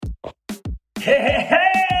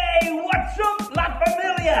Hey, what's up, La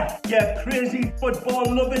Familia? You crazy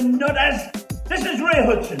football-loving nutters. This is Ray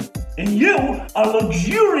Hudson, and you are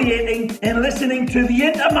luxuriating in listening to the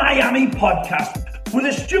Inter Miami podcast with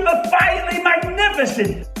the stupefyingly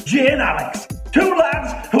magnificent Jay and Alex. Two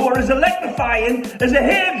lads who are as electrifying as a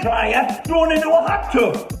hairdryer thrown into a hot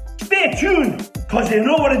tub. Stay tuned, because you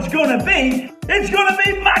know what it's going to be. It's going to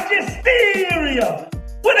be magisterial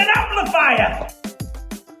with an amplifier.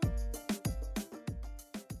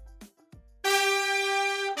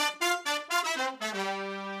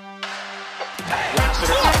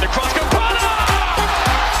 The cross Campana!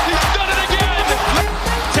 He's done it again!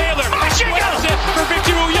 Taylor swells it for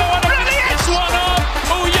Victor Ulloa. It's one up.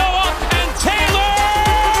 Ulloa and Taylor!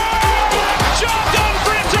 Job done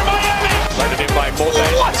for Inter Miami! Led in by Moses.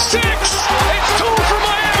 What six? It's two for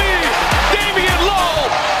Miami! Damian Lowe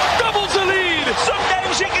doubles the lead!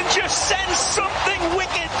 Sometimes you can just sense something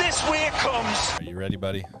wicked this way it comes. Are you ready,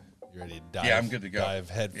 buddy? You ready to dive? Yeah, I'm good to go. Dive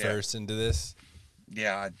head first into this?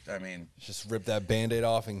 Yeah, I mean, Just rip that Band-Aid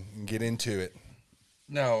off and get into it.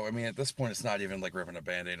 no, I mean, at this point, it's not even like ripping a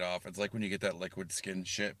Band-Aid off. It's like when you get that liquid skin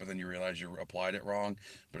shit, but then you realize you applied it wrong,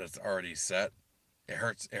 but it's already set. It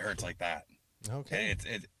hurts. It hurts like that. Okay.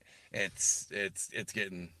 It's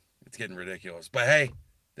getting ridiculous. But hey,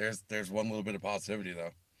 there's one little bit of positivity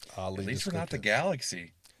though. At least we're not the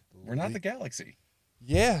Galaxy. We're not the Galaxy.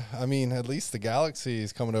 Yeah, I mean, at least the Galaxy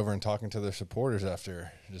is coming over and talking to their supporters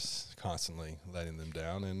after just constantly letting them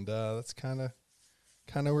down, and that's kind of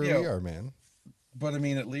where we are, man. But I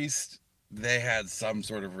mean, at least they had some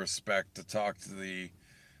sort of respect to talk to the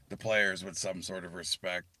players with some sort of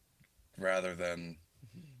respect, rather than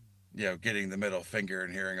getting the middle finger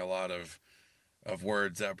and hearing a lot of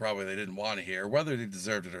words that probably they didn't want to hear, whether they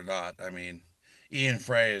deserved it or not. I mean, Ian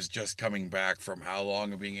Frey is just coming back from how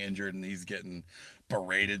long of being injured, and he's getting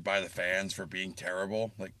berated by the fans for being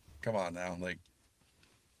terrible. Like, come on now, like,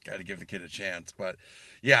 got to give the kid a chance. But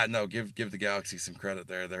yeah, no, give the Galaxy some credit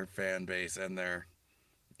there. Their fan base and their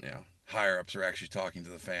higher ups are actually talking to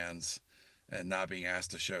the fans and not being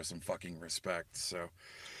asked to show some fucking respect. So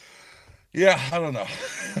yeah, I don't know.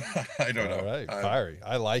 I don't know. All right, fiery.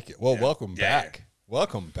 I like it. Well, welcome back.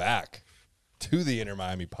 Welcome back to the Inter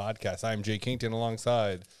Miami podcast. I'm Jay Kington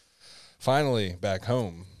alongside, finally back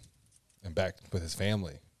home and back with his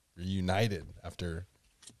family, reunited after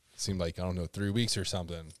seemed like, 3 weeks or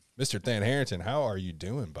something. Mr. Than Harrington, how are you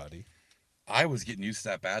doing, buddy? I was getting used to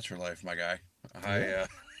that bachelor life, my guy.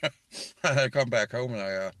 I come back home and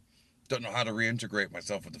I don't know how to reintegrate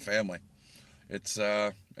myself with the family. It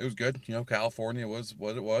was good. California was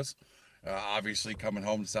what it was. Obviously, coming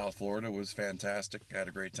home to South Florida was fantastic. Had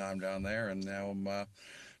a great time down there, and now I'm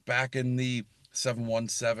back in the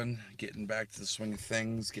 717, getting back to the swing of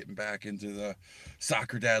things, getting back into the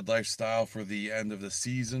soccer dad lifestyle for the end of the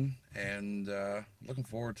season, and looking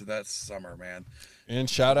forward to that summer, man. And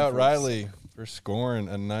shout out Riley for scoring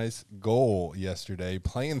a nice goal yesterday,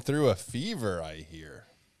 playing through a fever, I hear.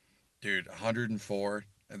 Dude, 104,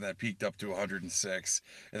 and then peaked up to 106,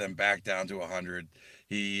 and then back down to 100.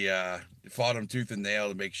 He fought him tooth and nail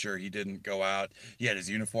to make sure he didn't go out. He had his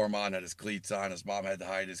uniform on, had his cleats on. His mom had to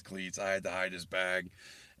hide his cleats. I had to hide his bag.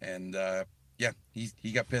 And,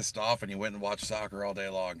 he got pissed off, and he went and watched soccer all day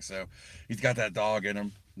long. So he's got that dog in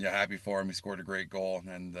him. Yeah, happy for him. He scored a great goal.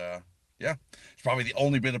 And, it's probably the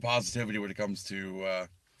only bit of positivity when it comes to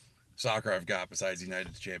soccer I've got besides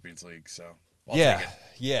United's Champions League. So I'll take it.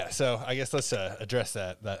 Yeah. So I guess let's address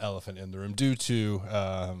that elephant in the room due to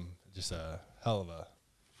just a hell of a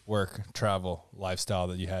work, travel, lifestyle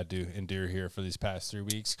that you had to endure here for these past 3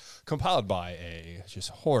 weeks, compiled by a just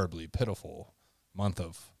horribly pitiful month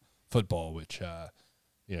of football, which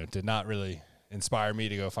did not really inspire me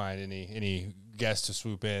to go find any guests to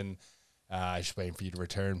swoop in. I just waiting for you to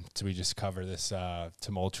return so we just cover this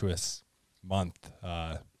tumultuous month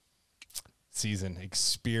season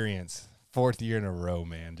experience. 4th year in a row,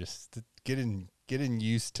 man. Just getting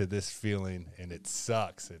used to this feeling, and it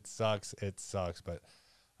sucks. But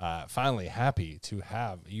finally happy to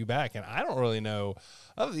have you back. And I don't really know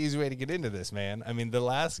of the easy way to get into this, man. I mean, the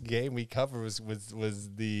last game we covered was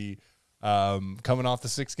the coming off the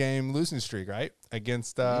 6-game losing streak, right,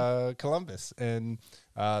 against Columbus. And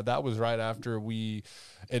that was right after we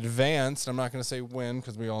advanced. I'm not going to say win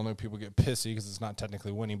because we all know people get pissy because it's not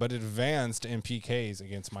technically winning, but advanced in PKs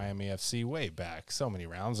against Miami FC way back so many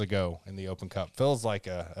rounds ago in the Open Cup. Feels like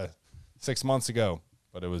a 6 months ago,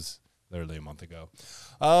 but it was literally a month ago.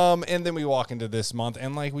 And then we walk into this month,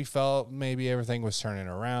 and like we felt maybe everything was turning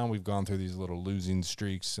around. We've gone through these little losing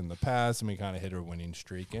streaks in the past, and we kind of hit a winning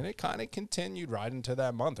streak, and it kind of continued right into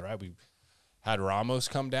that month, right? We had Ramos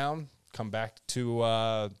come down come back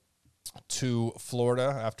to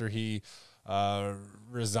Florida after he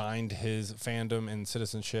resigned his fandom and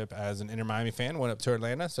citizenship as an Inter Miami fan, went up to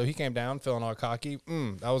Atlanta. So he came down feeling all cocky.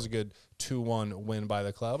 That was a good 2-1 win by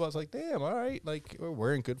the club. I was like, damn, all right, like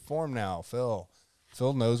we're in good form now. Phil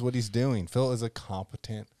knows what he's doing. Phil is a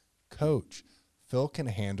competent coach. Phil can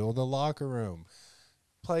handle the locker room.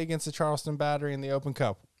 Play against the Charleston Battery in the Open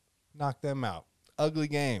Cup. Knock them out. Ugly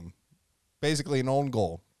game. Basically an own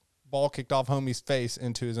goal. Ball kicked off homie's face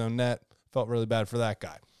into his own net. Felt really bad for that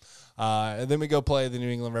guy. And then we go play the New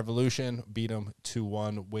England Revolution, beat them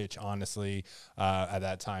 2-1, which honestly, at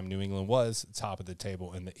that time, New England was top of the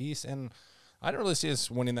table in the East. And I didn't really see us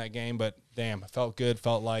winning that game, but damn, it felt good.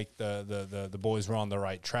 Felt like the boys were on the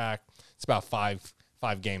right track. It's about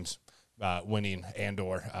five games winning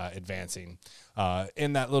and/or advancing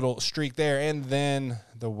in that little streak there. And then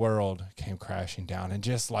the world came crashing down. And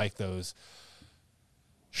just like those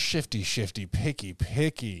shifty,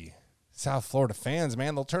 picky South Florida fans,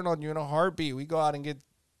 man, they'll turn on you in a heartbeat. We go out and get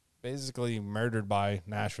basically murdered by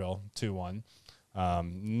Nashville 2-1.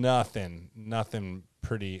 Nothing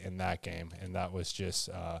pretty in that game. And that was just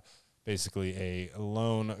basically a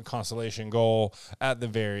lone consolation goal at the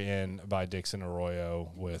very end by Dixon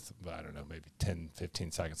Arroyo with, I don't know, maybe 10,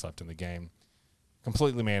 15 seconds left in the game.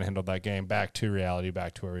 Completely manhandled that game. Back to reality,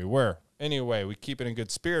 back to where we were. Anyway, we keep it in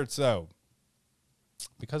good spirits, though,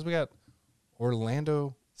 because we got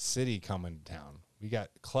Orlando City coming down. We got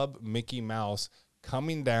Club Mickey Mouse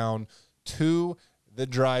coming down to the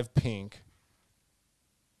Drive Pink.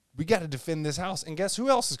 We got to defend this house. And guess who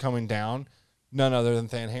else is coming down? None other than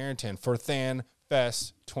Than Harrington for Than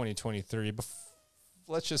Fest 2023.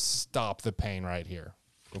 Let's just stop the pain right here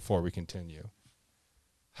before we continue.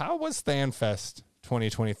 How was Than Fest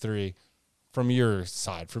 2023 from your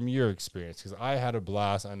side, from your experience? Because I had a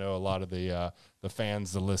blast. I know a lot of the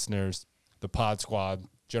fans, the listeners, the pod squad,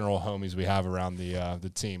 general homies we have around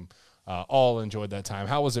the team all enjoyed that time.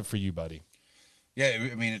 How was it for you, buddy? Yeah,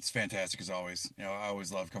 I mean, it's fantastic as always. You know, I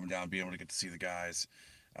always love coming down, being able to get to see the guys.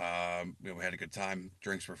 We had a good time.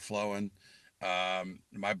 Drinks were flowing.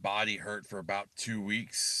 My body hurt for about 2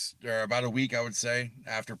 weeks, or about a week, I would say,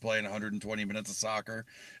 after playing 120 minutes of soccer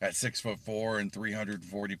at 6'4" and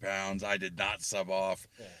 340 pounds. I did not sub off.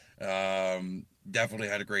 Definitely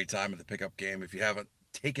had a great time at the pickup game. If you haven't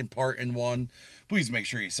taken part in one, please make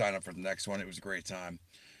sure you sign up for the next one. It was a great time.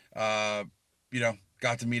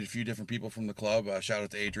 Got to meet a few different people from the club. Shout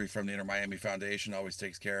out to Adri from the Inter Miami Foundation. Always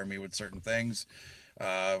takes care of me with certain things,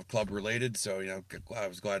 club related. So, I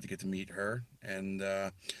was glad to get to meet her, and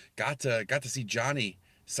got to see Johnny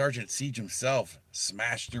Sergeant Siege himself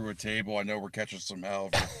smash through a table. I know we're catching some hell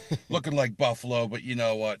for looking like Buffalo, but you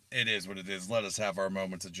know what? It is what it is. Let us have our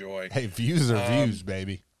moments of joy. Hey, views are views,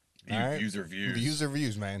 baby. Views are views. Views are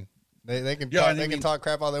views, man. They can talk, they can talk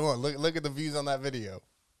crap all they want. Look at the views on that video.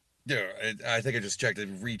 Yeah, I think I just checked. It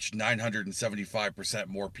reached 975%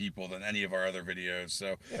 more people than any of our other videos.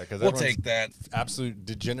 So we'll take that. Absolute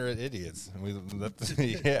degenerate idiots. That's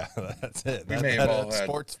it. We may have all had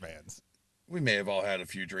sports fans. We may have all had a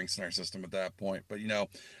few drinks in our system at that point, but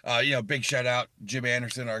big shout out Jim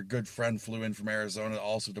Anderson, our good friend, flew in from Arizona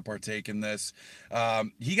also to partake in this.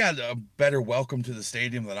 He got a better welcome to the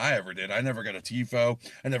stadium than I ever did. I never got a tifo.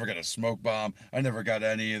 I never got a smoke bomb. I never got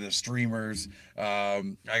any of the streamers.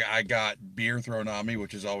 I got beer thrown on me,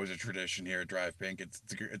 which is always a tradition here at Drive Pink.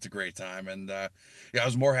 It's a great time, and I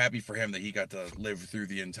was more happy for him that he got to live through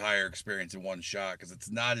the entire experience in one shot, because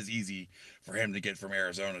it's not as easy for him to get from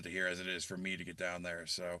Arizona to here as it is for me to get down there.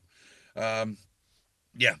 So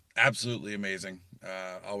absolutely amazing.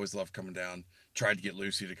 Always love coming down. Tried to get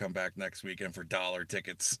Lucy to come back next weekend for dollar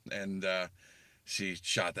tickets, and she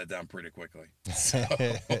shot that down pretty quickly. So.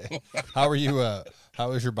 How are you?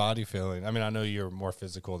 How is your body feeling? I mean, I know you're more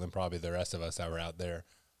physical than probably the rest of us that were out there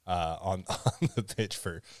on the pitch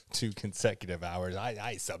for 2 consecutive hours.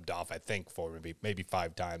 I subbed off, I think, for maybe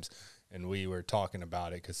 5 times, and we were talking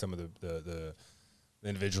about it because some of the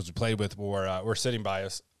individuals we played with were sitting by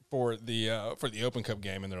us for the Open Cup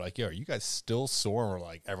game, and they're like, "Yo, are you guys still sore?" And we're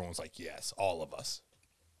like, everyone's like, "Yes, all of us."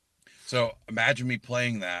 So imagine me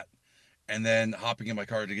playing that, and then hopping in my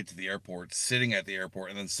car to get to the airport, sitting at the airport,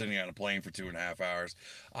 and then sitting on a plane for 2.5 hours.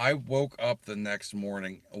 I woke up the next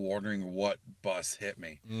morning wondering what bus hit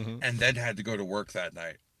me, and then had to go to work that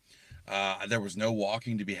night. There was no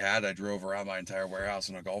walking to be had. I drove around my entire warehouse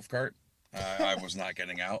in a golf cart. I was not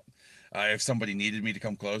getting out. If somebody needed me to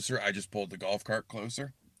come closer, I just pulled the golf cart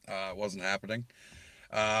closer. It wasn't happening.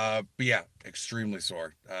 But yeah, extremely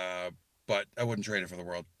sore. But I wouldn't trade it for the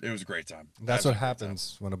world. It was a great time. That's what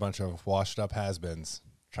happens when a bunch of washed up has-beens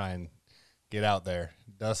try and get out there,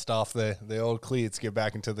 dust off the old cleats, get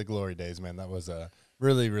back into the glory days, man. That was a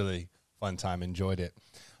really, really fun time. Enjoyed it.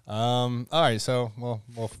 All right, so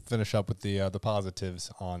we'll finish up with the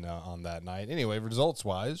positives on that night. Anyway, results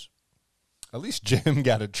wise, at least Jim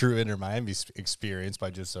got a true Inter Miami experience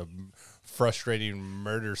by just a frustrating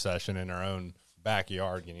murder session in our own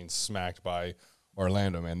backyard, getting smacked by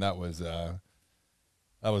Orlando. Man, that was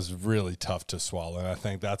really tough to swallow. And I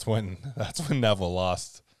think that's when Neville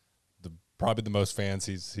lost probably the most fans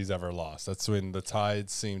he's ever lost. That's when the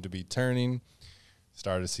tides seemed to be turning.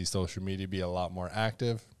 Started to see social media be a lot more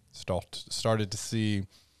active. Started to see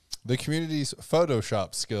the community's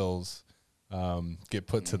Photoshop skills get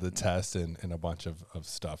put to the test and a bunch of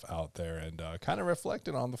stuff out there, and kind of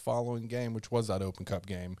reflected on the following game, which was that Open Cup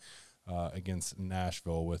game against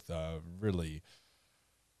Nashville with a really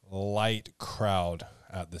light crowd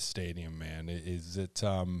at the stadium, man.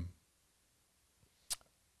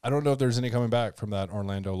 I don't know if there's any coming back from that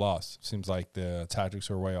Orlando loss. Seems like the tactics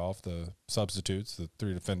are way off. The substitutes, the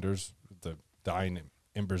three defenders, the dying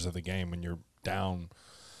embers of the game when you're down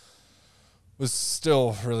was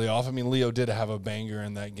still really off. I mean, Leo did have a banger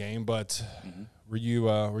in that game, but were you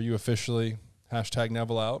officially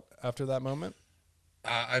 #Neville out after that moment?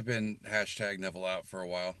 I've been #Neville out for a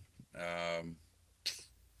while.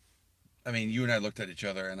 I mean, you and I looked at each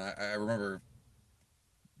other, and I remember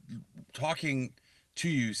talking to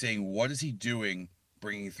you saying, what is he doing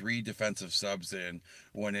bringing 3 defensive subs in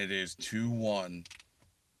when it is 2-1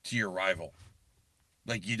 to your rival?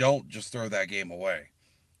 Like, you don't just throw that game away.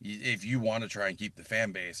 If you want to try and keep the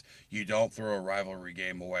fan base, you don't throw a rivalry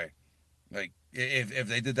game away. Like, if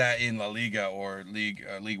they did that in La Liga or League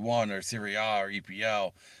One or Serie A or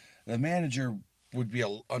EPL, the manager would be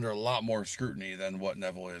under a lot more scrutiny than what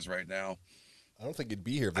Neville is right now. I don't think he'd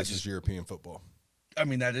be here if this is European football. I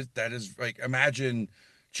mean, that is like, imagine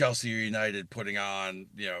Chelsea or United putting on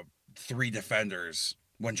 3 defenders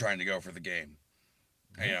when trying to go for the game.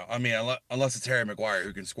 I mean, unless it's Harry Maguire,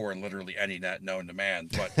 who can score in literally any net known to man.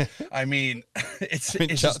 But I mean, it's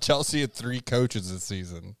Chelsea had 3 coaches this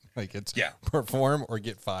season. Like, it's perform or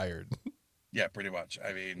get fired. Yeah, pretty much.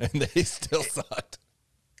 I mean, and they still sucked.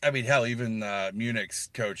 I mean, hell, even Munich's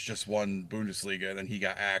coach just won Bundesliga, and then he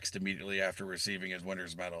got axed immediately after receiving his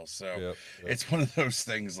winner's medal. So It's one of those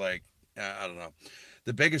things. Like, I don't know.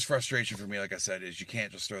 The biggest frustration for me, like I said, is you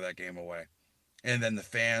can't just throw that game away. And then the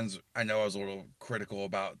fans, I know I was a little critical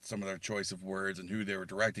about some of their choice of words and who they were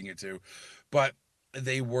directing it to, but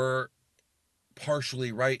they were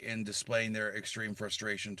partially right in displaying their extreme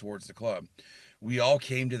frustration towards the club. We all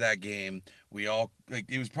came to that game.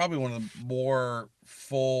 It was probably one of the more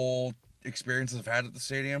full experiences I've had at the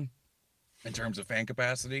stadium in terms of fan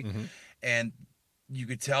capacity. Mm-hmm. And you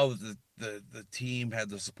could tell that the team had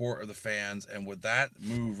the support of the fans. And with that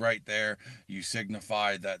move right there, you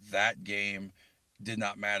signified that game did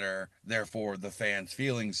not matter. Therefore, the fans'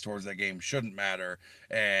 feelings towards that game shouldn't matter.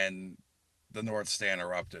 And the North Stand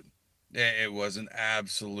erupted. It was an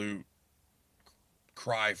absolute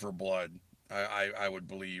cry for blood. I would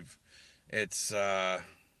believe. It's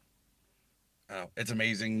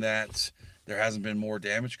amazing that there hasn't been more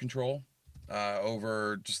damage control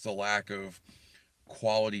over just the lack of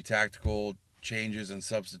quality tactical changes and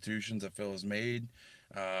substitutions that Phil has made.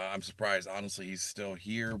 I'm surprised, honestly, he's still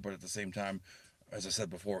here, but at the same time, as I said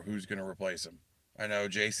before, who's going to replace him? I know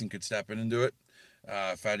Jason could step in and do it.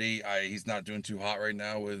 Fetty, he's not doing too hot right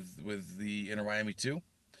now with the Inter Miami 2.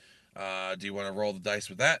 Do you want to roll the dice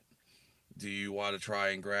with that? Do you want to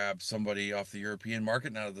try and grab somebody off the European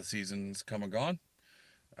market now that the season's come and gone?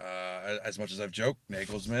 As much as I've joked,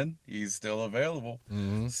 Nagelsmann, he's still available.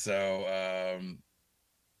 Mm-hmm. So,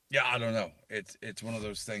 I don't know. It's one of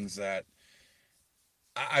those things that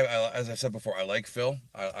I as I said before, I like Phil.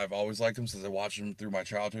 I've always liked him since I watched him through my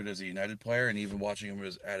childhood as a United player and even watching him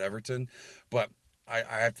at Everton. But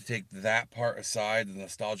I have to take that part aside, the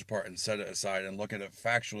nostalgia part, and set it aside and look at it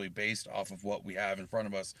factually based off of what we have in front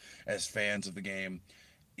of us as fans of the game.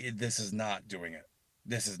 This is not doing it.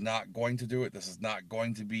 This is not going to do it. This is not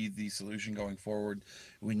going to be the solution going forward.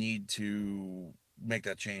 We need to make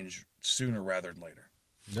that change sooner rather than later.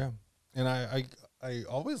 Yeah. And I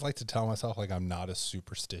always like to tell myself, like, I'm not a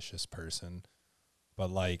superstitious person, but,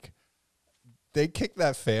 like, they kicked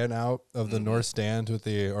that fan out of the North Stand with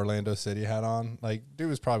the Orlando City hat on. Like, dude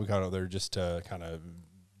was probably kind of there just to kind of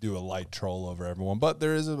do a light troll over everyone. But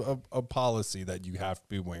there is a policy that you have to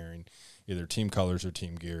be wearing either team colors or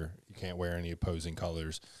team gear. You can't wear any opposing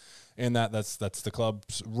colors. And that's the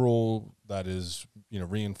club's rule that is,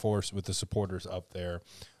 reinforced with the supporters up there.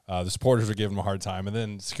 The supporters were giving him a hard time, and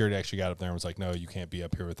then security actually got up there and was like, no, you can't be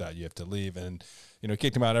up here with that. You have to leave. And,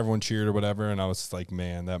 kicked him out. Everyone cheered or whatever, and I was just like,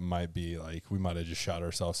 man, that might be like we might have just shot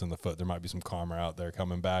ourselves in the foot. There might be some karma out there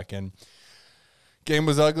coming back. And game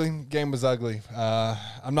was ugly.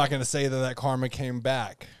 I'm not going to say that karma came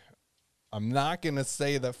back. I'm not going to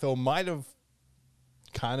say that Phil might have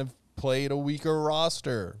kind of played a weaker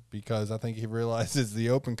roster because I think he realizes the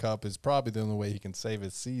Open Cup is probably the only way he can save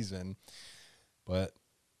his season. But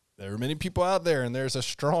there are many people out there, and there's a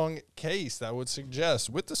strong case that would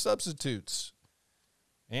suggest with the substitutes.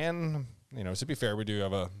 And, to be fair, we do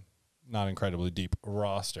have a not incredibly deep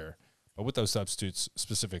roster. But with those substitutes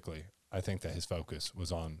specifically, I think that his focus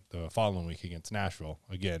was on the following week against Nashville.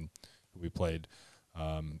 Again, we played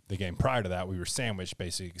the game prior to that. We were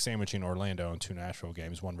sandwiching Orlando in 2 Nashville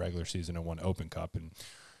games, 1 regular season and 1 Open Cup, and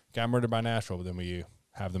got murdered by Nashville. But then we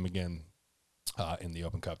have them again in the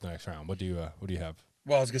Open Cup the next round. What do you have?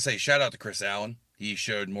 Well, I was gonna say, shout out to Chris Allen. He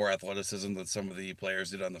showed more athleticism than some of the players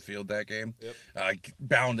did on the field that game. Yep.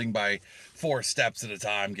 Bounding by 4 steps at a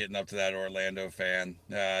time, getting up to that Orlando fan.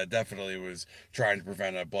 Definitely was trying to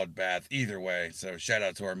prevent a bloodbath either way. So shout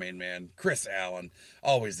out to our main man, Chris Allen.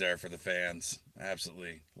 Always there for the fans.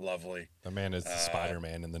 Absolutely lovely. The man is the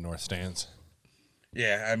Spider-Man in the North Stands.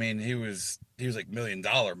 Yeah, I mean, he was like $1 Million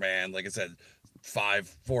Man. Like I said, 4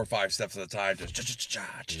 or 5 steps at a time, just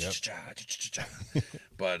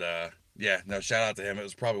but yeah, no, shout out to him. It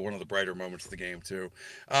was probably one of the brighter moments of the game too.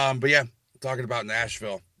 But yeah, talking about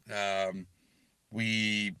Nashville,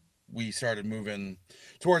 we started moving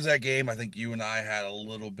towards that game. I think you and I had a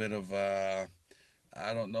little bit of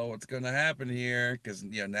I don't know what's going to happen here because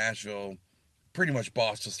Nashville pretty much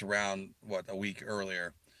bossed us around a week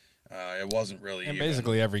earlier. It wasn't really and even.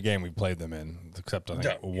 Basically every game we played them in, except I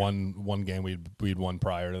think one game we'd won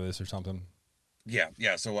prior to this or something. Yeah.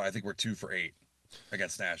 So I think we're 2 for 8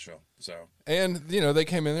 against Nashville. So and they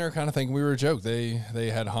came in there kind of thinking we were a joke. They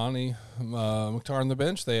had Hani Mukhtar on the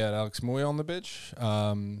bench. They had Alex Mui on the bench.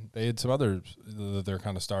 They had some other their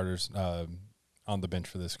kind of starters on the bench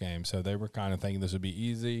for this game. So they were kind of thinking this would be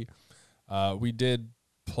easy. We did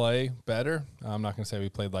play better. I'm not going to say we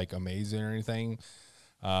played like amazing or anything.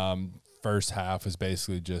 First half is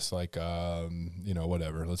basically just like,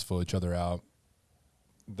 whatever. Let's fill each other out.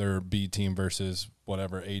 Their B team versus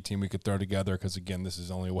whatever A team we could throw together. Because again, this is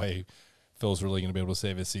the only way Phil's really going to be able to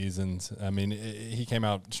save his seasons. I mean, he came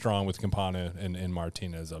out strong with Campana and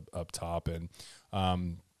Martinez up top, and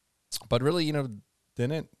but really, they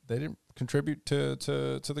didn't contribute to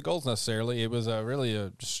the goals necessarily. It was really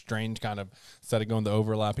a strange kind of instead of going the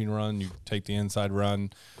overlapping run, you take the inside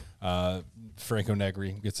run. Franco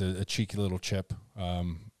Negri gets a cheeky little chip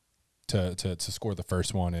to score the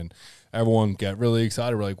first one, and everyone get really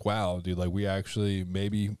excited. We're like, wow, dude, like we actually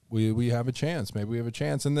maybe we have a chance. Maybe we have a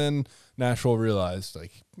chance. And then Nashville realized,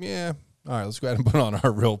 like, yeah, all right, let's go ahead and put on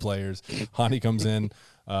our real players. Hani comes in,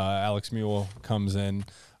 Alex Mule comes in.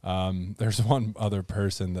 There's one other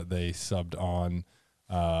person that they subbed on.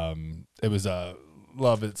 It was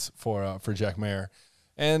Lovitz for Jack Mayer.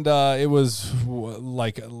 And it was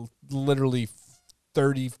like literally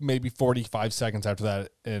 30, maybe 45 seconds after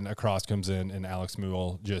that, and a cross comes in, and Alex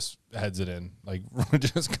Mule just heads it in. Like,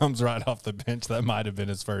 just comes right off the bench. That might have been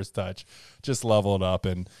his first touch. Just leveled up,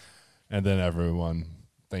 and then everyone,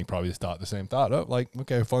 I think, probably thought the same thought. Oh, like,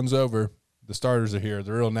 okay, fun's over. The starters are here.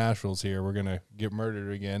 The real Nashville's here. We're going to get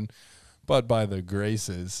murdered again. But by the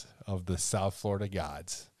graces of the South Florida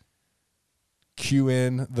gods, cue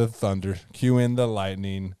in the thunder, cue in the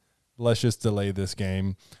lightning. Let's just delay this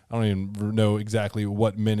game. I don't even know exactly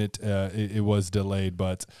what minute it was delayed,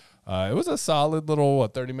 but it was a solid little,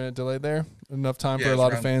 30-minute delay there. Enough time for a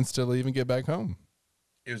lot of fans to leave and get back home.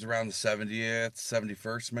 It was around the 70th,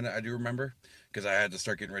 71st minute, I do remember, because I had to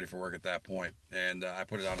start getting ready for work at that point, and I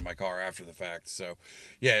put it on in my car after the fact. So,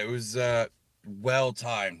 yeah, it was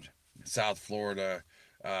well-timed South Florida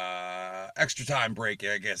extra time break,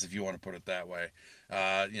 I guess, if you want to put it that way.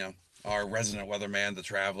 Our resident weatherman, the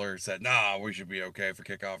Traveler, said, nah, we should be okay for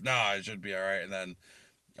kickoff. Nah, it should be all right. And then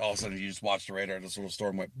all of a sudden you just watched the radar and this little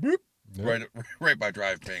storm went boop, right by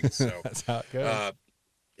drive ping. So that's how it goes.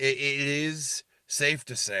 It is safe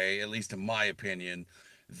to say, at least in my opinion,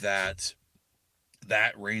 that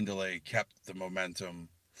rain delay kept the momentum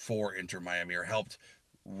for Inter Miami, or helped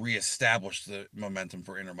reestablish the momentum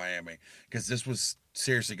for Inter Miami, because this was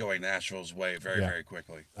seriously going Nashville's way very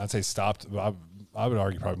quickly. I'd say stopped. I would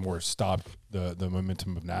argue probably more stopped the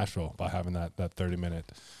momentum of Nashville by having that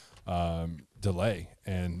 30-minute delay,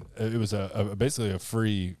 and it was basically a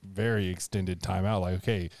free, very extended timeout. Like,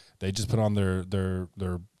 okay, they just put on their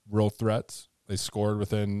real threats. They scored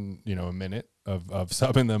within a minute, of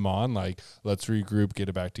subbing them on. Like, let's regroup, get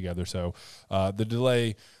it back together. So the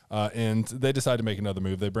delay ends. They decide to make another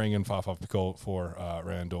move. They bring in Fafaf Nicole for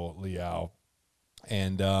Randall Leal.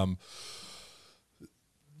 And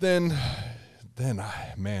then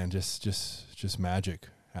man, just magic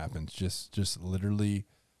happens. Just literally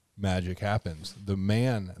magic happens. The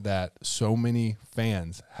man that so many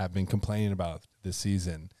fans have been complaining about this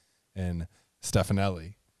season, and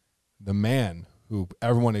Stefanelli, the man who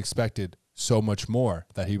everyone expected so much more,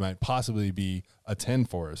 that he might possibly be a 10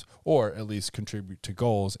 for us, or at least contribute to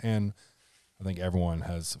goals. And I think everyone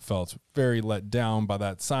has felt very let down by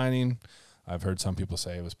that signing. I've heard some people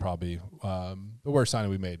say it was probably the worst signing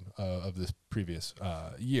we made of this previous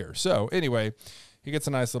year. So anyway, he gets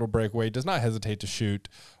a nice little breakaway, does not hesitate to shoot,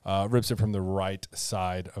 rips it from the right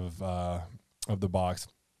side of the box,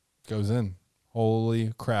 goes in.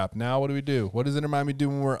 Holy crap. Now what do we do? What does Inter Miami do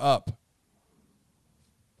when we're up?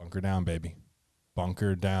 Bunker down, baby.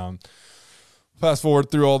 Bunker down. Fast forward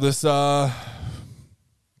through all this.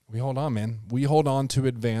 We hold on, man. We hold on to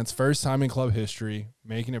advance. First time in club history,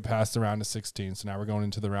 making it past the round of 16. So now we're going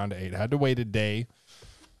into the round of 8. Had to wait a day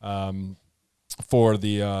for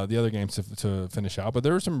the other games to finish out. But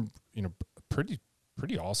there were some, pretty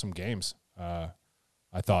awesome games, I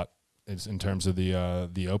thought, in terms of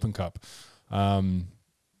the Open Cup. And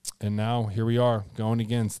now here we are going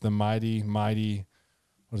against the mighty,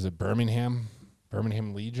 what is it, Birmingham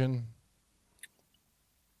Legion?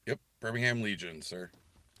 Yep, Birmingham Legion, sir.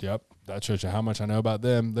 Yep, that shows you how much I know about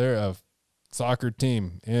them. They're a soccer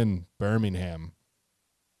team in Birmingham.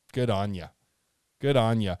 Good on ya.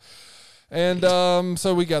 And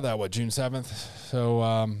so we got that, June 7th?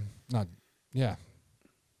 So,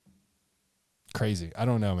 crazy. I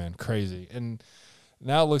don't know, man. Crazy. And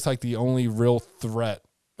now it looks like the only real threat,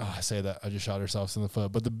 I say that, I just shot ourselves in the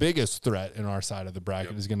foot, but the biggest threat in our side of the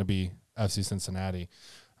bracket is going to be FC Cincinnati.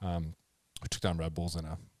 We took down Red Bulls in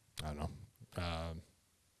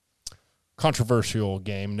controversial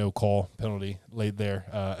game, no call penalty laid there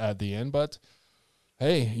at the end. But,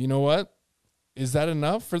 hey, you know what? Is that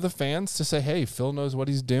enough for the fans to say, hey, Phil knows what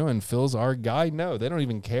he's doing? Phil's our guy? No, they don't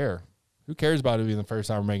even care. Who cares about it being the first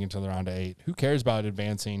time we're making it to the round of 8? Who cares about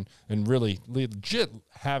advancing and really legit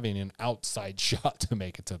having an outside shot to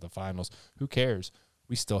make it to the finals? Who cares?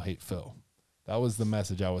 We still hate Phil. That was the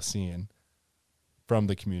message I was seeing from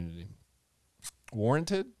the community.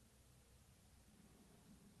 Warranted?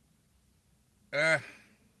 I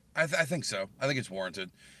think so. I think it's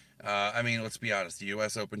warranted. Let's be honest. The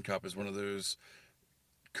U.S. Open Cup is one of those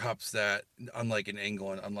cups that, unlike in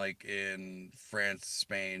England, unlike in France,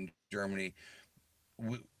 Spain, Germany,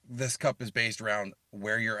 this cup is based around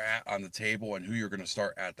where you're at on the table and who you're going to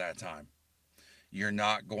start at that time. You're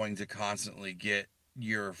not going to constantly get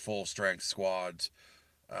your full strength squads,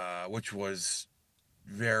 which was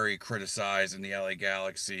very criticized in the LA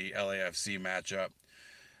Galaxy LAFC matchup.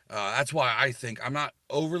 That's why I think I'm not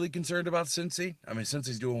overly concerned about Cincy.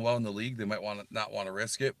 Cincy's doing well in the league. They might not want to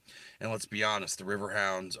risk it. And let's be honest, the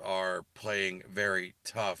Riverhounds are playing very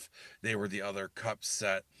tough. They were the other cup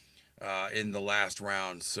set in the last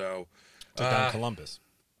round. So took down Columbus.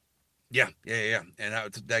 Yeah.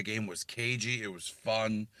 And that game was cagey. It was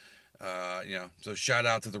fun. So shout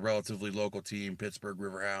out to the relatively local team, Pittsburgh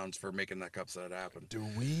Riverhounds, for making that cup set happen. Do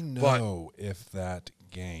we know if that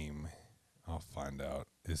game, I'll find out,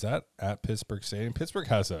 is that at Pittsburgh Stadium? Pittsburgh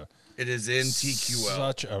has it is in TQL.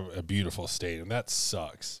 Such a beautiful stadium. That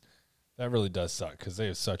sucks. That really does suck because they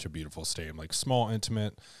have such a beautiful stadium, like small,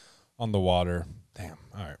 intimate, on the water. Damn.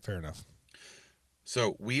 All right, fair enough.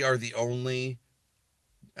 So we are the only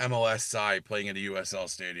MLS side playing at a USL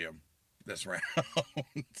stadium this round.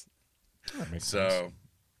 That makes sense.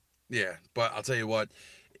 Yeah, but I'll tell you what,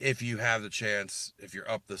 if you have the chance, if you're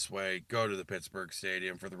up this way, go to the Pittsburgh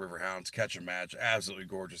Stadium for the Riverhounds, catch a match. Absolutely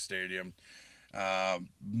gorgeous stadium.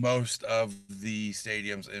 Most of the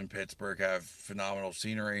stadiums in Pittsburgh have phenomenal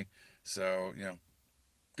scenery, so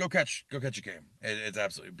go catch a game. It's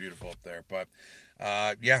absolutely beautiful up there. But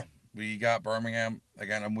we got Birmingham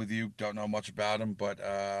again. I'm with you. Don't know much about them,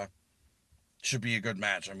 but should be a good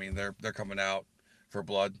match. They're coming out for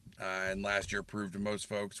blood, and last year proved to most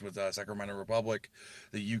folks with Sacramento Republic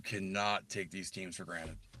that you cannot take these teams for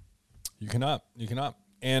granted. You cannot.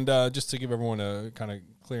 And just to give everyone a kind of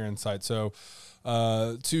clear insight, so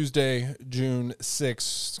Tuesday, June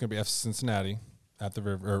 6th, it's going to be FC Cincinnati at the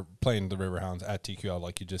river, or playing the Riverhounds at TQL,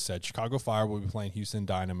 like you just said. Chicago Fire will be playing Houston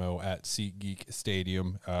Dynamo at SeatGeek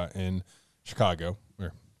Stadium in Chicago,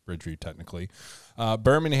 or Ridgeview technically.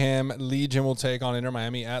 Birmingham Legion will take on Inter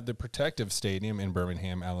Miami at the Protective Stadium in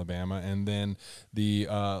Birmingham, Alabama. And then the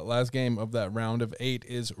last game of that round of 8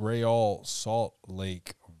 is Real Salt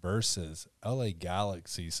Lake versus LA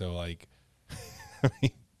Galaxy. So, like, I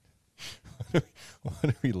mean, what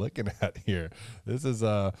are we looking at here? This is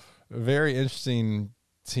a very interesting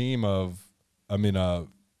team of, I mean,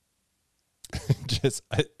 just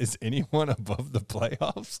is anyone above the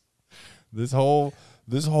playoffs? This whole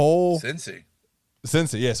Cincy.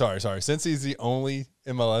 Yeah, sorry. Cincy's the only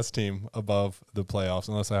MLS team above the playoffs,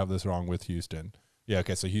 unless I have this wrong with Houston. Yeah,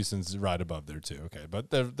 okay, so Houston's right above there too. Okay, but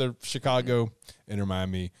they're Chicago, Inter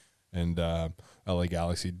Miami, and LA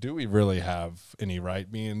Galaxy. Do we really have any right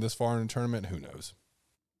being this far in the tournament? Who knows?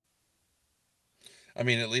 I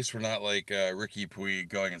mean, at least we're not like Ricky Puig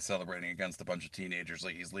going and celebrating against a bunch of teenagers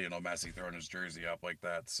like he's Lionel Messi throwing his jersey up like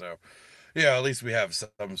that. So, yeah, at least we have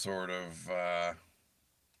some sort of, I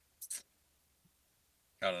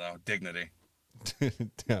don't know, dignity.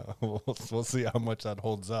 Yeah, we'll see how much that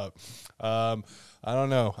holds up. I don't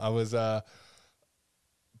know. I was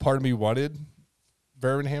part of me wanted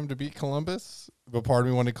Birmingham to beat Columbus, but part of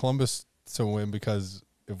me wanted Columbus to win because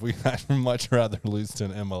if we I'd much rather lose to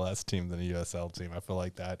an MLS team than a USL team. I feel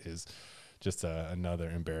like that is just another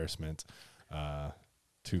embarrassment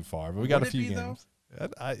too far. But we got a few games.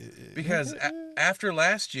 Because after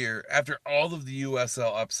last year, after all of the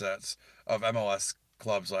USL upsets of MLS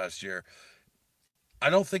clubs last year, I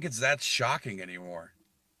don't think it's that shocking anymore.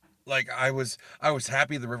 Like I was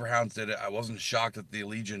happy the Riverhounds did it. I wasn't shocked that the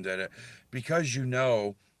Legion did it because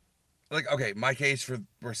like, okay, my case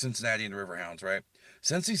for Cincinnati and the Riverhounds, right?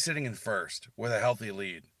 Since he's sitting in first with a healthy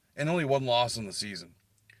lead and only one loss in the season,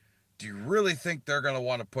 do you really think they're going to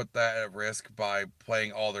want to put that at risk by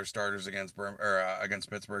playing all their starters against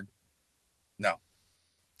Pittsburgh? No.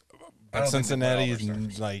 But Cincinnati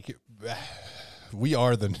is like, we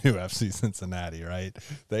are the new FC Cincinnati, right?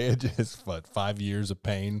 They had just 5 years of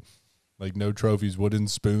pain, like no trophies, wooden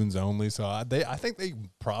spoons only. So I think they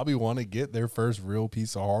probably want to get their first real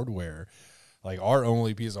piece of hardware. Like our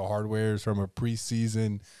only piece of hardware is from a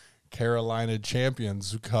preseason Carolina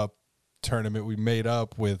Champions Cup tournament we made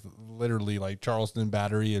up with literally like Charleston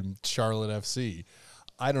Battery and Charlotte FC.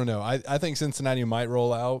 I don't know. I think Cincinnati might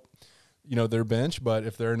roll out, their bench, but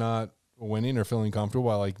if they're not winning or feeling comfortable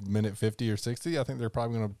by like minute 50 or 60, I think they're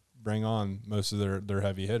probably going to bring on most of their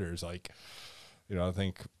heavy hitters. Like, I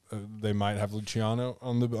think they might have Luciano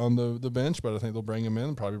on the bench, but I think they'll bring him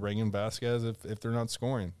in, probably bring in Vasquez if they're not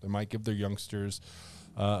scoring. They might give their youngsters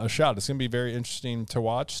a shot. It's going to be very interesting to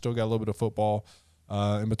watch. Still got a little bit of football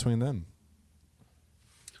in between them.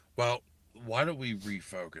 Well, why don't we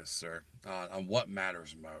refocus, sir, on what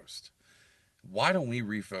matters most? Why don't we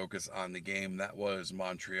refocus on the game that was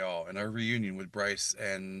Montreal and our reunion with Bryce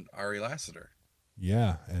and Ari Lassiter?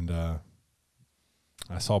 Yeah, and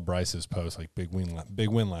I saw Bryce's post, like big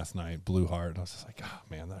win last night, blue heart. And I was just like, oh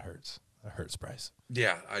man, that hurts. That hurts, Bryce.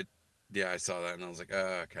 Yeah, I saw that and I was like,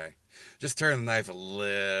 oh, okay. Just turn the knife a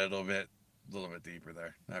little bit deeper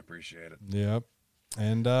there. I appreciate it. Yep.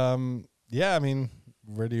 And I mean,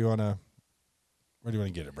 where do you want to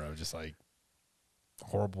get it, bro? Just like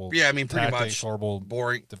horrible. Yeah, I mean, pretty tactics, much horrible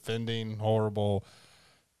boring defending, horrible.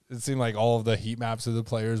 It seemed like all of the heat maps of the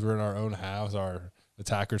players were in our own halves. Our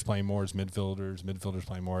attackers playing more as midfielders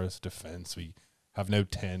playing more as defense. We have no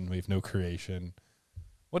 10. We have no creation.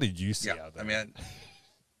 What did you see out there? I mean,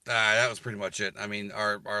 that was pretty much it. I mean,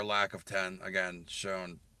 our lack of 10 again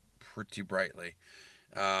shown pretty brightly.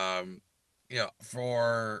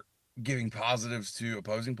 For giving positives to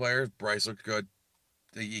opposing players, Bryce looked good.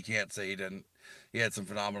 You can't say he didn't. He had some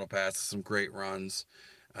phenomenal passes, some great runs.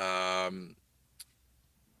 The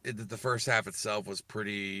first half itself was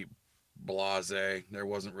pretty blasé. There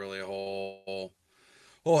wasn't really a whole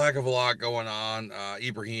heck of a lot going on.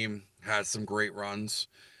 Ibrahim had some great runs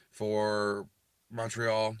for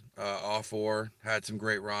Montreal. Offor had some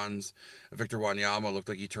great runs. Victor Wanyama looked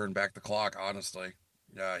like he turned back the clock, honestly.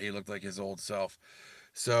 He looked like his old self.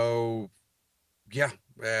 So, yeah,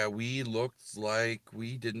 we looked like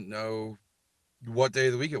we didn't know what day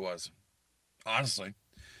of the week it was, honestly.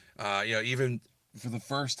 Even for the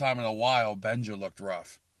first time in a while, Benja looked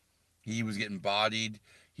rough. He was getting bodied.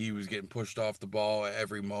 He was getting pushed off the ball at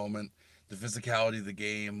every moment. The physicality of the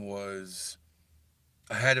game was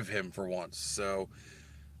ahead of him for once. So,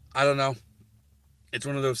 I don't know. It's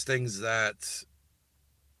one of those things that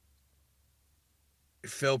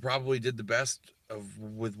Phil probably did the best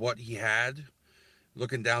with what he had.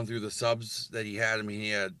 Looking down through the subs that he had, I mean, he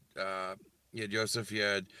had Joseph, he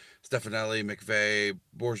had Stefanelli, McVeigh,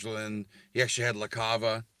 Borgelin. He actually had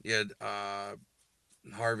LaCava. He had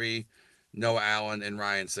Harvey, Noah Allen, and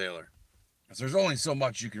Ryan Saylor. So there's only so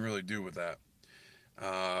much you can really do with that.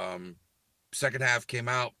 Second half came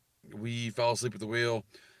out. We fell asleep at the wheel.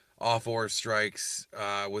 All 4 strikes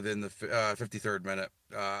within the 53rd minute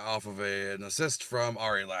off of an assist from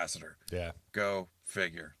Ari Lassiter. Yeah. Go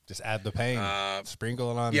figure. Just add the pain.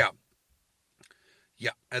 Sprinkle it on. Yeah.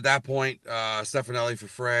 Yeah. At that point, Stefanelli for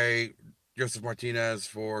Frey, Joseph Martinez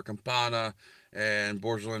for Campana, and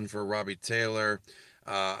Borgelin for Robbie Taylor.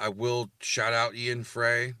 I will shout out Ian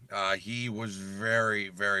Frey. He was very,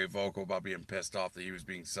 very vocal about being pissed off that he was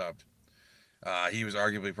being subbed. He was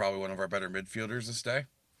arguably probably one of our better midfielders this day.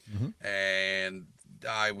 Mm-hmm. And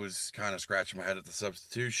I was kind of scratching my head at the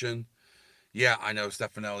substitution. Yeah, I know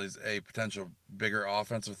Stefanelli's a potential bigger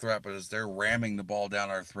offensive threat, but as they're ramming the ball down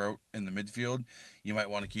our throat in the midfield, you might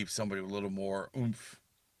want to keep somebody with a little more oomph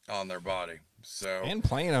on their body. So and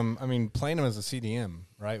playing him as a CDM,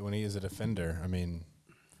 right? When he is a defender. I mean,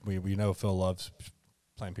 we know Phil loves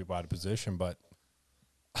playing people out of position, but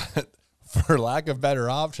for lack of better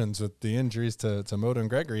options with the injuries to Moda and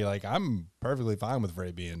Gregory, like I'm perfectly fine with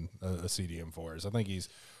Ray being a CDM for us. I think he's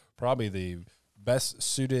probably the best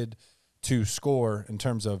suited to score in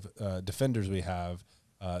terms of defenders we have,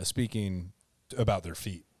 speaking about their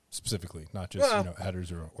feet specifically, not just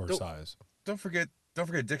headers or size. Don't forget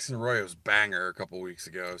Dixon Arroyo's banger a couple weeks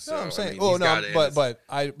ago. So no, I'm saying,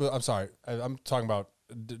 I'm sorry, I'm talking about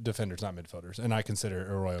defenders, not midfielders, and I consider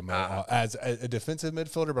Arroyo as a defensive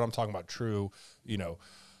midfielder, but I'm talking about true,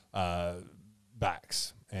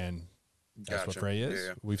 backs, and that's what Frey is.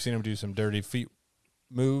 Yeah. We've seen him do some dirty feet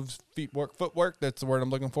moves, footwork. That's the word I'm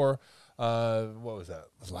looking for. What was that?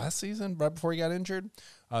 Was last season, right before he got injured?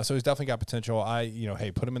 So he's definitely got potential.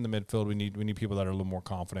 Hey, put him in the midfield. We need people that are a little more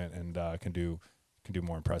confident and can do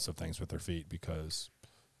more impressive things with their feet because,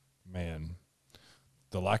 man,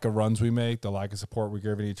 the lack of runs we make, the lack of support we're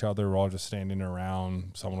giving each other, we're all just standing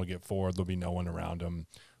around. Someone will get forward. There'll be no one around them.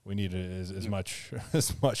 We need as much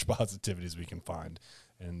positivity as we can find.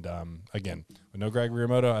 And, again, with no Greg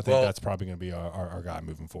Riamoto, I think that's probably going to be our guy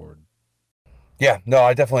moving forward. Yeah, no,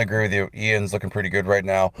 I definitely agree with you. Ian's looking pretty good right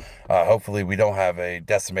now. Hopefully we don't have a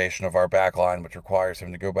decimation of our back line, which requires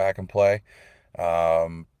him to go back and play.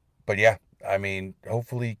 But, yeah, I mean,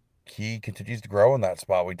 hopefully he continues to grow in that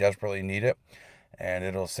spot. We desperately need it. And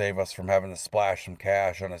it'll save us from having to splash some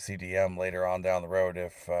cash on a CDM later on down the road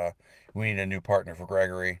if we need a new partner for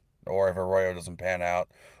Gregory, or if Arroyo doesn't pan out,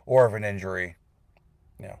 or if an injury,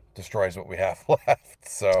 destroys what we have left.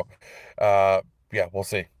 So, yeah, we'll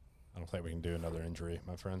see. I don't think we can do another injury,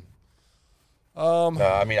 my friend.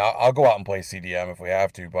 I mean, I'll go out and play CDM if we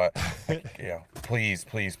have to, but please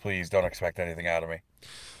don't expect anything out of me.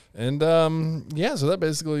 And so that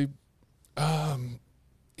basically,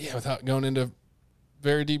 without going into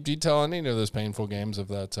very deep detail on any of those painful games of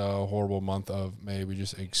that horrible month of May we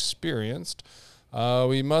just experienced,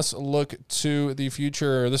 we must look to the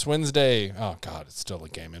future this Wednesday. Oh, God, it's still a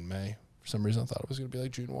game in May. For some reason, I thought it was going to be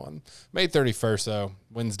like June 1. May 31st, though,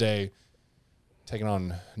 Wednesday, taking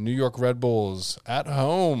on New York Red Bulls at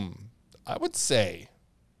home. I would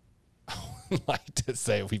like to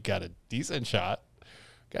say we've got a decent shot.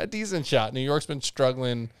 New York's been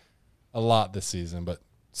struggling a lot this season, but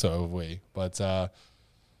so have we. But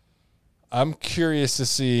I'm curious to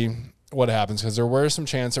see what happens because there were some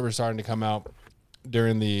chances that were starting to come out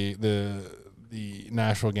during the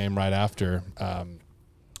Nashville game right after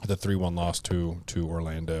the 3-1 loss to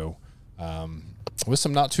Orlando, with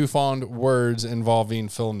some not too fond words involving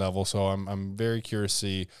Phil Neville. So I'm very curious to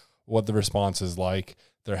see what the response is like.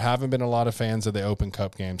 There haven't been a lot of fans of the Open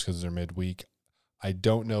Cup games because they're midweek. I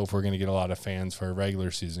don't know if we're going to get a lot of fans for a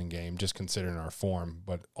regular season game, just considering our form,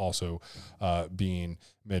 but also being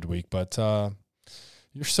midweek. But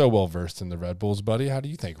you're so well versed in the Red Bulls, buddy. How do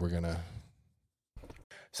you think we're going to?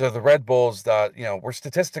 So the Red Bulls, we're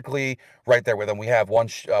statistically right there with them. We have one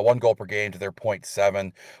goal per game to their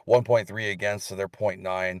 0.7, 1.3 against to their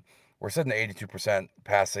 0.9. We're sitting at 82%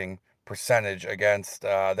 passing percentage against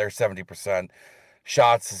their 70%.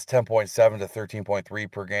 Shots is 10.7 to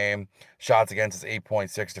 13.3 per game. Shots against is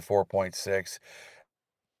 8.6 to 4.6.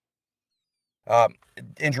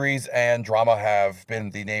 Injuries and drama have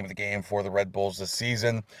been the name of the game for the Red Bulls this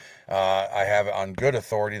season. I have it on good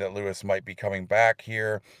authority that Lewis might be coming back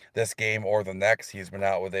here this game or the next. He's been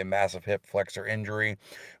out with a massive hip flexor injury,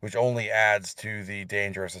 which only adds to the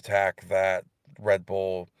dangerous attack that Red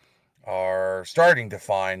Bull are starting to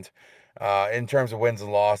find. In terms of wins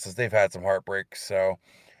and losses, they've had some heartbreaks, so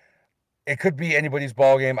it could be anybody's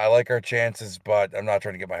ball game. I like our chances, but I'm not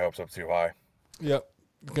trying to get my hopes up too high. Yep.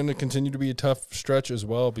 going to continue to be a tough stretch as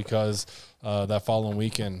well because that following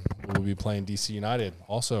weekend we'll be playing DC United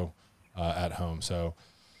also at home. So,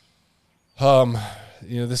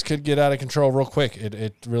 this could get out of control real quick.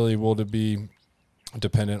 It really will be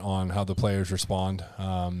dependent on how the players respond.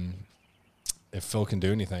 If Phil can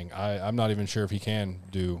do anything, I'm not even sure if he can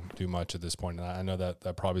do much at this point. And I know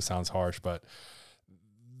that probably sounds harsh, but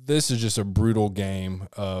this is just a brutal game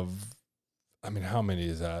of, how many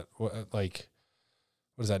is that? What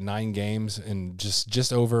is that? 9 games in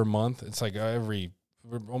just over a month. It's like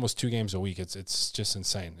almost 2 games a week. It's just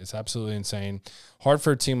insane. It's absolutely insane. Hard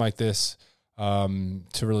for a team like this to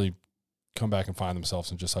really come back and find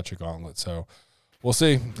themselves in just such a gauntlet. So we'll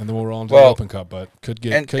see, and then we'll roll into the Open Cup, but could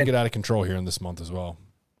get out of control here in this month as well.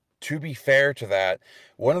 To be fair to that,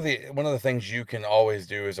 one of the things you can always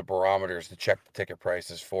do as a barometer is to check the ticket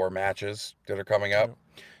prices for matches that are coming up,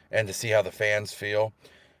 and to see how the fans feel.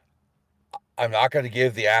 I'm not going to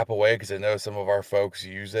give the app away because I know some of our folks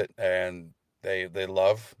use it and they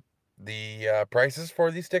love the prices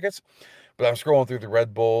for these tickets. But I'm scrolling through the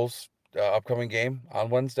Red Bulls upcoming game on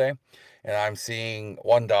Wednesday, and I'm seeing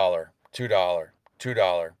 $1, $2,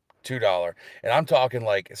 $2, and I'm talking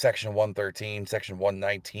like section 113, section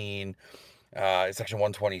 119, section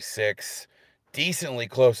 126, decently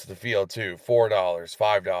close to the field too. $4,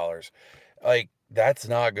 $5. Like, that's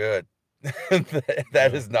not good.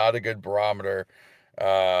 That is not a good barometer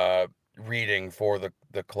reading for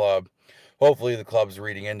the club. Hopefully the club's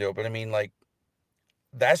reading into it, but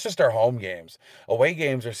that's just our home games. Away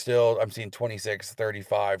games are still, I'm seeing 26,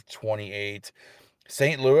 35, 28.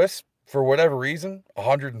 St. Louis, for whatever reason,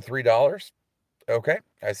 $103. Okay,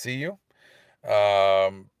 I see you.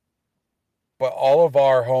 But all of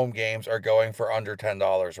our home games are going for under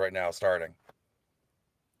 $10 right now, starting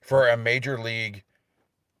for a major league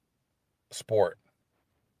sport.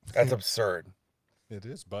 That's absurd. It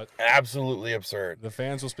is, but absolutely absurd. The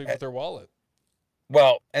fans will speak with their wallet.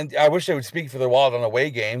 Well, and I wish they would speak for their wallet on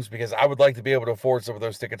away games, because I would like to be able to afford some of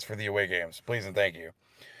those tickets for the away games. Please and thank you.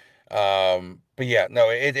 But yeah, no,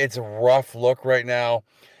 it's a rough look right now,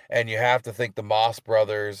 and you have to think the Moss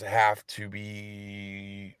brothers have to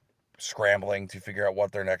be scrambling to figure out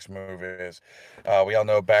what their next move is. We all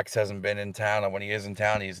know Bex hasn't been in town, and when he is in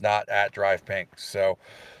town, he's not at Drive Pink. So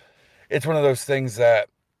it's one of those things that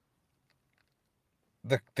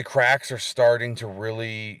the cracks are starting to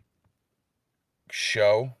really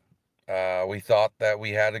show. We thought that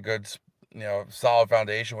we had a good, solid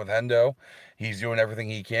foundation with Hendo. He's doing everything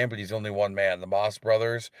he can, but he's only one man. The Moss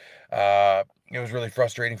brothers, it was really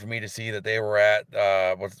frustrating for me to see that they were at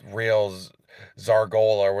with Real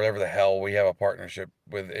Zargola or whatever the hell we have a partnership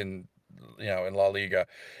with in La Liga.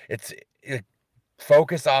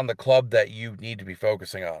 Focus on the club that you need to be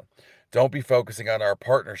focusing on. Don't be focusing on our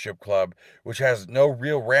partnership club, which has no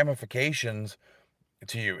real ramifications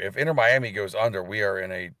to you. If Inter Miami goes under, we are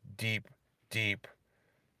in a deep,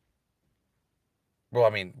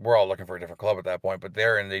 well, we're all looking for a different club at that point, but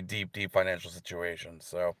they're in a deep financial situation.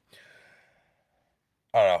 So,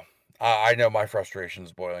 I don't know. I know my frustration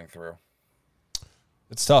is boiling through.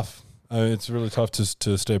 It's tough. It's really tough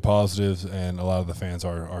to stay positive, and a lot of the fans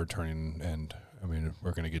are turning, and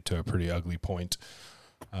we're going to get to a pretty ugly point.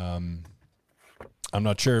 I'm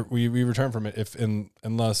not sure we return from it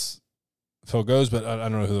unless Phil goes, but I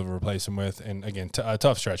don't know who they'll replace him with. And again, a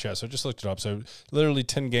tough stretch. Yeah, so I just looked it up. So literally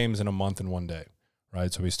 10 games in a month in one day,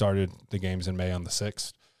 right? So we started the games in May on the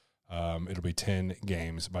 6th. It'll be 10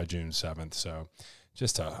 games by June 7th. So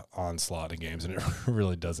just a onslaught of games, and it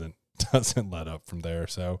really doesn't let up from there.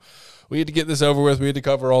 So we had to get this over with. We had to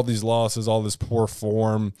cover all these losses, all this poor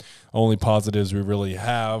form. Only positives we really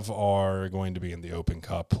have are going to be in the Open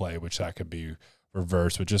Cup play, which that could be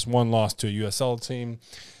reversed with just one loss to a USL team.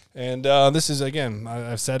 And this is, again,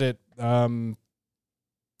 I've said it,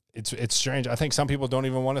 it's strange. I think some people don't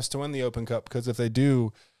even want us to win the Open Cup, because if they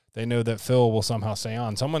do, they know that Phil will somehow stay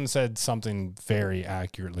on. Someone said something very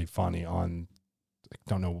accurately funny on,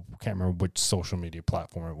 can't remember which social media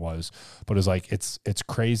platform it was, but it was like, it's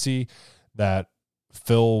crazy that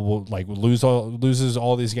Phil will loses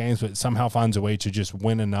all these games, but somehow finds a way to just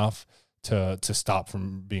win enough to stop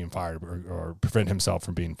from being fired or prevent himself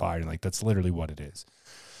from being fired. And that's literally what it is.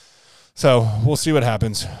 So we'll see what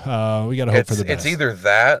happens. We got to hope for the best. It's either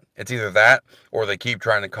that, or they keep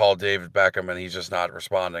trying to call David Beckham and he's just not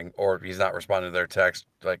responding, or he's not responding to their text.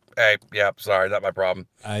 Like, hey, yeah, sorry, not my problem.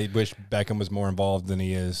 I wish Beckham was more involved than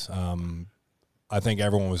he is. I think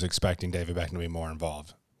everyone was expecting David Beckham to be more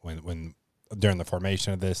involved when during the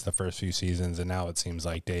formation of this, the first few seasons, and now it seems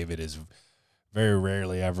like David is very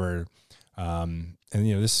rarely ever. And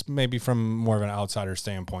this may be from more of an outsider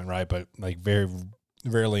standpoint, right? But very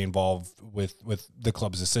rarely involved with the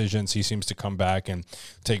club's decisions. He seems to come back and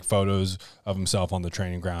take photos of himself on the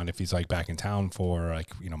training ground if he's like back in town for like,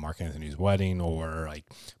 Mark Anthony's wedding or like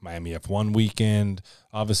Miami F1 weekend.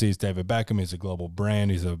 Obviously, it's David Beckham. He's a global brand.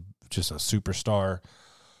 He's just a superstar.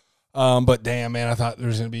 But damn, man, I thought there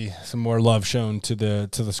was going to be some more love shown to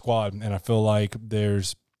the squad, and I feel like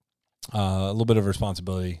there's a little bit of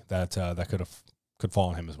responsibility that could fall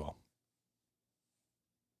on him as well.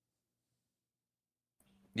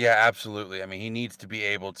 Yeah, absolutely. I mean, he needs to be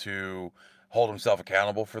able to hold himself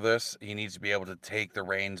accountable for this. He needs to be able to take the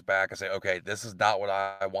reins back and say, okay, this is not what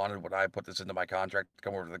I wanted when I put this into my contract to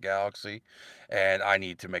come over to the Galaxy, and I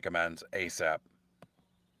need to make amends ASAP.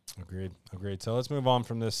 Agreed. So let's move on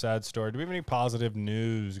from this sad story. Do we have any positive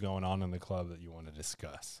news going on in the club that you want to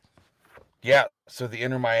discuss? Yeah, so the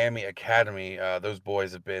Inter Miami Academy, those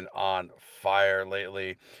boys have been on fire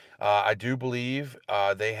lately. I do believe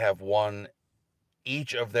they have won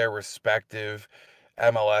each of their respective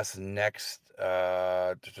MLS Next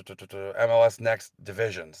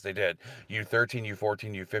divisions. They did. U13,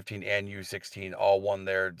 U14, U15, and U16 all won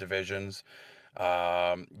their divisions.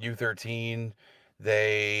 U13,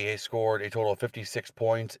 they scored a total of 56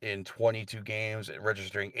 points in 22 games,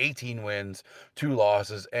 registering 18 wins, 2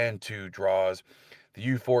 losses, and 2 draws. The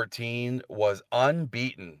U14 was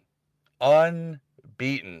unbeaten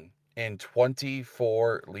in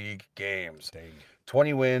 24 league games. Dang.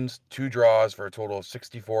 20 wins, 2 draws for a total of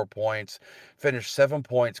 64 points. Finished 7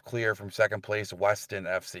 points clear from second place Weston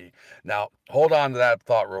FC. Now, hold on to that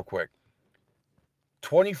thought real quick.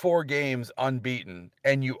 24 games unbeaten,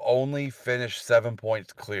 and you only finished 7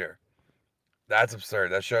 points clear. That's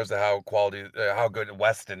absurd. That shows how good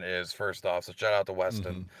Weston is, first off. So shout out to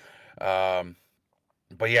Weston. Mm-hmm.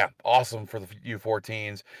 But yeah, awesome for the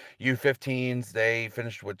U14s. U15s, they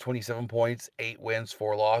finished with 27 points, 8 wins,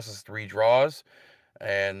 4 losses, 3 draws.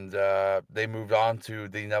 And they moved on to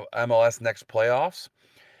the MLS Next playoffs.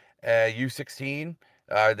 U16,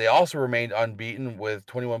 they also remained unbeaten with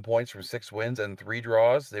 21 points from 6 wins and 3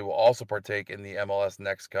 draws. They will also partake in the MLS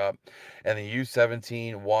Next Cup. And the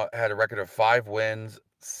U17 had a record of 5 wins,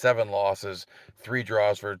 7 losses, 3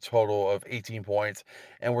 draws for a total of 18 points,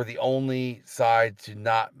 and were the only side to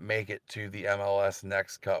not make it to the MLS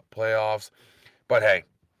Next Cup playoffs. But hey,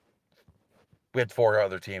 we had 4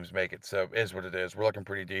 other teams make it, so it is what it is. We're looking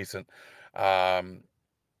pretty decent. And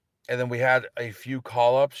then we had a few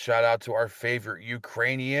call-ups. Shout out to our favorite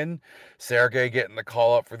Ukrainian, Sergey, getting the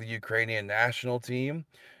call-up for the Ukrainian national team.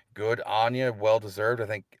 Good on you. Well-deserved. I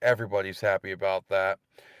think everybody's happy about that.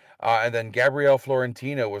 And then Gabriel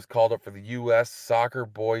Florentino was called up for the U.S. Soccer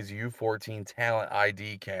Boys U14 Talent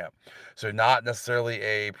ID Camp. So not necessarily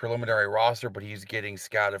a preliminary roster, but he's getting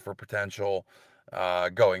scouted for potential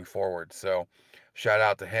going forward. So shout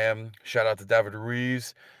out to him. Shout out to David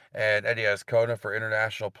Ruiz and Eddie Azcona for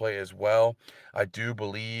international play as well. I do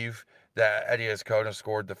believe that Eddie Azcona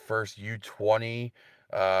scored the first U20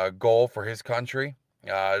 goal for his country.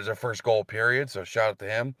 It was their first goal period, so shout out to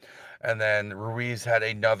him. And then Ruiz had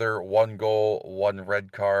another 1 goal, 1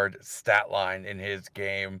 red card stat line in his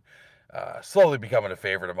game. Slowly becoming a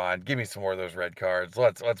favorite of mine. Give me some more of those red cards.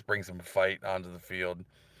 Let's bring some fight onto the field.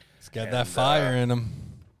 He's got that fire in him.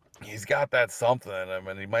 He's got that something in him,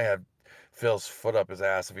 and he might have Phil's foot up his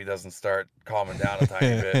ass if he doesn't start calming down a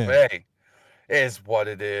tiny bit. But hey, it is what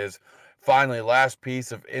it is. Finally, last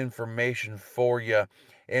piece of information for you.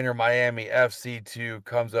 Inter Miami FC2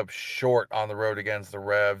 comes up short on the road against the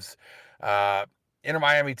Revs. Inter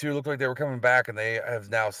Miami 2 looked like they were coming back, and they have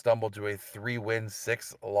now stumbled to a 3-win,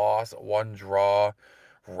 6-loss, 1-draw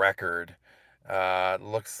record.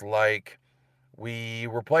 Looks like we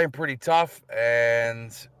were playing pretty tough,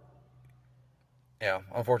 and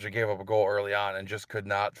unfortunately gave up a goal early on and just could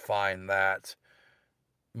not find that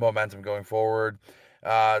momentum going forward.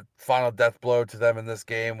 Final death blow to them in this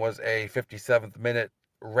game was a 57th minute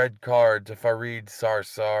red card to Farid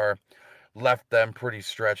Sarsar. Left them pretty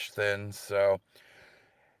stretched thin, so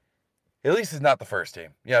at least it's not the first team.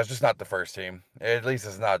 Yeah, it's just not the first team. At least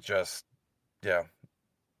it's not just, I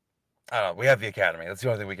don't know. We have the academy. That's the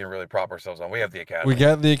only thing we can really prop ourselves on. We have the academy. We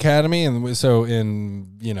got the academy, and so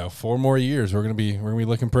in 4 more years, we're gonna be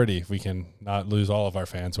looking pretty. If we can not lose all of our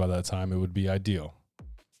fans by that time, it would be ideal.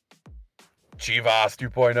 Chivas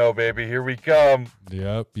 2.0, baby. Here we come.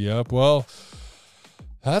 Yep. Well,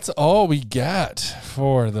 that's all we got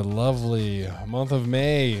for the lovely month of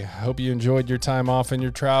May. Hope you enjoyed your time off in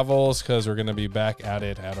your travels, because we're going to be back at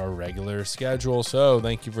it at our regular schedule. So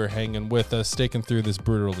thank you for hanging with us, sticking through this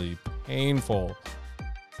brutally painful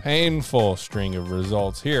string of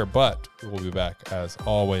results here. But we'll be back as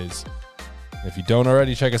always. If you don't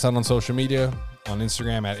already, check us out on social media on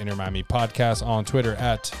Instagram at Inter Miami Podcast, on Twitter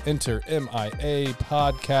at Inter MIA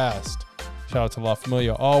Podcast. Shout out to La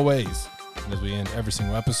Familia always. And as we end every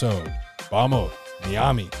single episode, Vamos,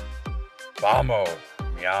 Miami. Vamos,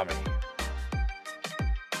 Miami.